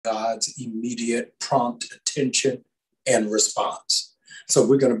God's immediate, prompt attention and response. So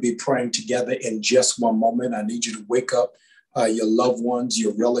we're going to be praying together in just one moment. I need you to wake up your loved ones,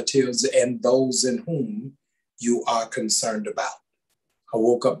 your relatives, and those in whom you are concerned about. I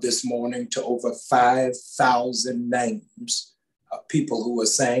woke up this morning to over 5,000 names of people who are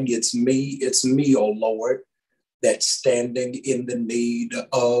saying, it's me, oh Lord, that's standing in the need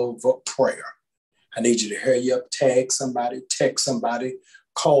of prayer. I need you to hurry up, tag somebody, text somebody,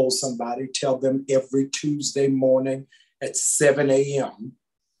 call somebody, tell them every Tuesday morning at 7 a.m.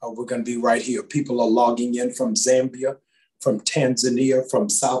 We're going to be right here. People are logging in from Zambia, from Tanzania, from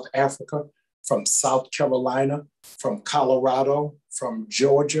South Africa, from South Carolina, from Colorado, from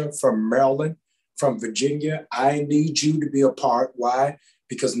Georgia, from Maryland, from Virginia. I need you to be a part. Why?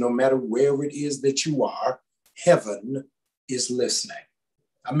 Because no matter where it is that you are, heaven is listening.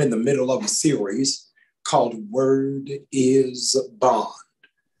 I'm in the middle of a series called Word is Bond,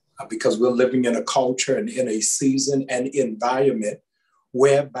 because we're living in a culture and in a season and environment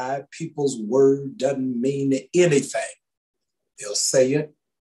whereby people's word doesn't mean anything. They'll say it,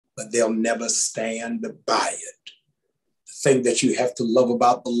 but they'll never stand by it. The thing that you have to love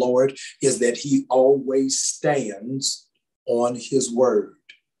about the Lord is that he always stands on his word.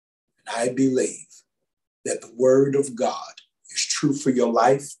 And I believe that the word of God is true for your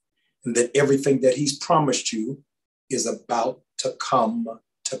life and that everything that he's promised you is about to come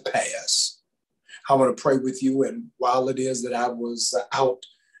to pass. I want to pray with you. And while it is that I was out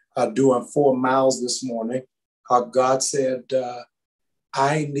doing 4 miles this morning, God said,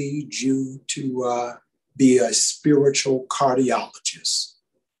 I need you to be a spiritual cardiologist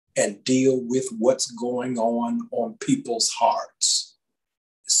and deal with what's going on people's hearts.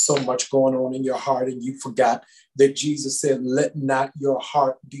 There's so much going on in your heart, and you forgot that Jesus said, let not your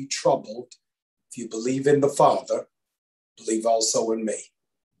heart be troubled. If you believe in the Father, believe also in me.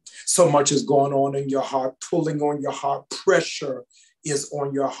 So much is going on in your heart, pulling on your heart. Pressure is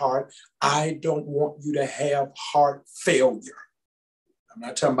on your heart. I don't want you to have heart failure. I'm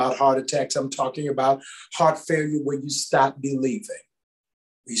not talking about heart attacks. I'm talking about heart failure where you stop believing.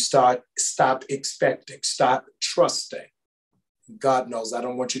 You stop expecting, stop trusting. God knows I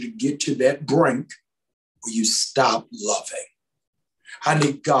don't want you to get to that brink where you stop loving. I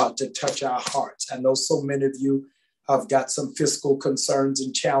need God to touch our hearts. I know so many of you have got some fiscal concerns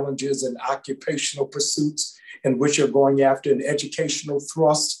and challenges and occupational pursuits in which you're going after, an educational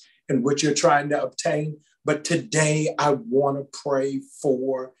thrust in which you're trying to obtain. But today I want to pray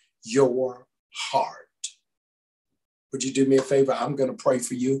for your heart. Would you do me a favor? I'm going to pray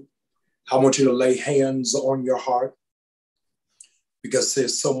for you. I want you to lay hands on your heart because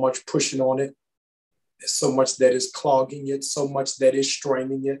there's so much pushing on it. There's so much that is clogging it, so much that is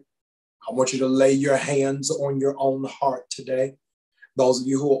straining it. I want you to lay your hands on your own heart today. Those of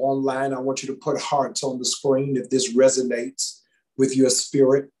you who are online, I want you to put hearts on the screen if this resonates with your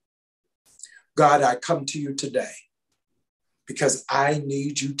spirit. God, I come to you today because I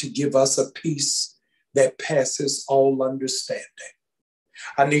need you to give us a peace that passes all understanding.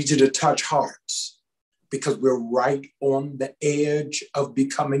 I need you to touch hearts because we're right on the edge of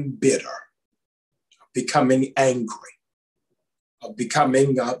becoming bitter, becoming angry, of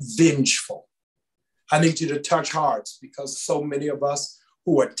becoming vengeful. I need you to touch hearts because so many of us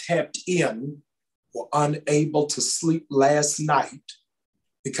who are tapped in were unable to sleep last night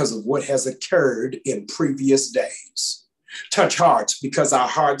because of what has occurred in previous days. Touch hearts because our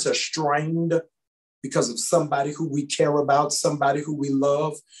hearts are strained because of somebody who we care about, somebody who we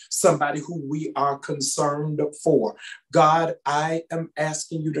love, somebody who we are concerned for. God, I am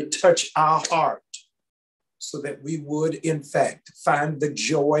asking you to touch our heart so that we would, in fact, find the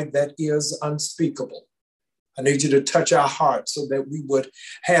joy that is unspeakable. I need you to touch our hearts so that we would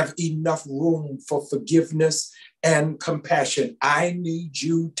have enough room for forgiveness and compassion. I need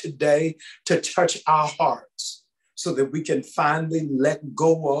you today to touch our hearts so that we can finally let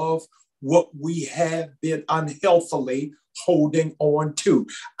go of what we have been unhealthily holding on to.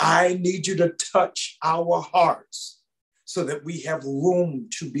 I need you to touch our hearts so that we have room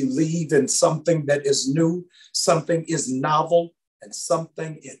to believe in something that is new, something is novel, and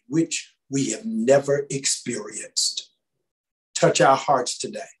something in which we have never experienced. Touch our hearts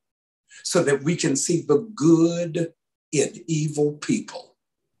today so that we can see the good in evil people.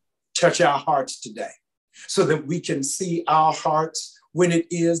 Touch our hearts today so that we can see our hearts when it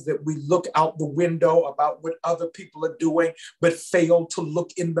is that we look out the window about what other people are doing, but fail to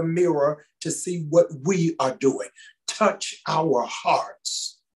look in the mirror to see what we are doing. Touch our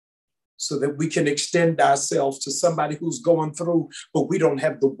hearts so that we can extend ourselves to somebody who's going through, but we don't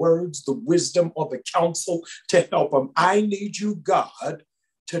have the words, the wisdom, or the counsel to help them. I need you, God,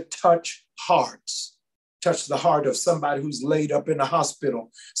 to touch hearts. Touch the heart of somebody who's laid up in a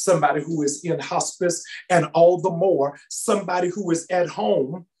hospital, somebody who is in hospice, and all the more, somebody who is at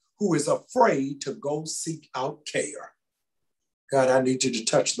home, who is afraid to go seek out care. God, I need you to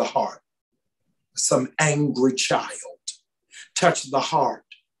touch the heart of some angry child. Touch the heart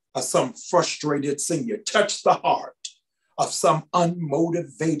of some frustrated senior. Touch the heart of some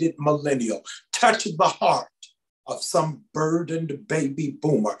unmotivated millennial. Touch the heart of some burdened baby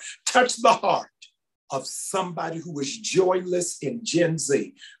boomer. Touch the heart of somebody who is joyless in Gen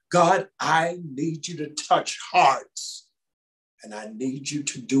Z. God, I need you to touch hearts, and I need you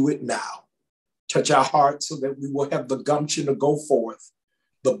to do it now. Touch our hearts so that we will have the gumption to go forth,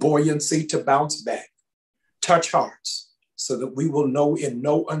 the buoyancy to bounce back. Touch hearts so that we will know in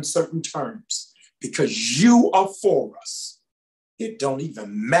no uncertain terms, because you are for us. It don't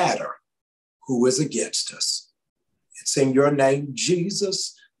even matter who is against us. It's in your name,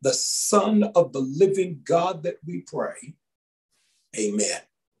 Jesus, the Son of the living God, that we pray. Amen.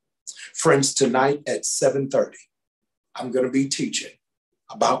 Friends, tonight at 7:30, I'm going to be teaching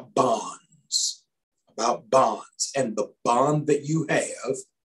about bonds and the bond that you have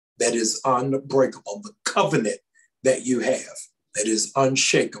that is unbreakable, the covenant that you have that is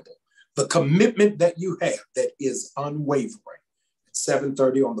unshakable, the commitment that you have that is unwavering. At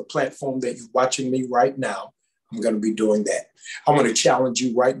 7:30 on the platform that you're watching me right now, I'm going to be doing that. I want to challenge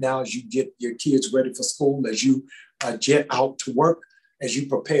you right now as you get your kids ready for school, as you jet out to work, as you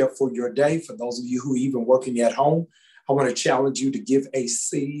prepare for your day. For those of you who are even working at home, I want to challenge you to give a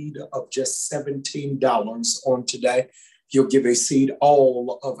seed of just $17 on today. You'll give a seed.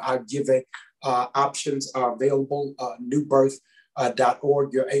 All of our giving options are available.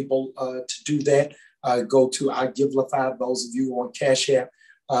 newbirth.org. You're able to do that. Go to iGivelify. Those of you on Cash App,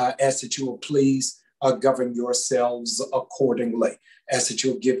 ask that you will please govern yourselves accordingly. Ask that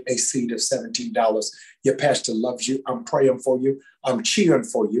you'll give a seed of $17. Your pastor loves you. I'm praying for you. I'm cheering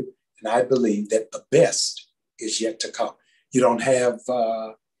for you. And I believe that the best is yet to come. You don't have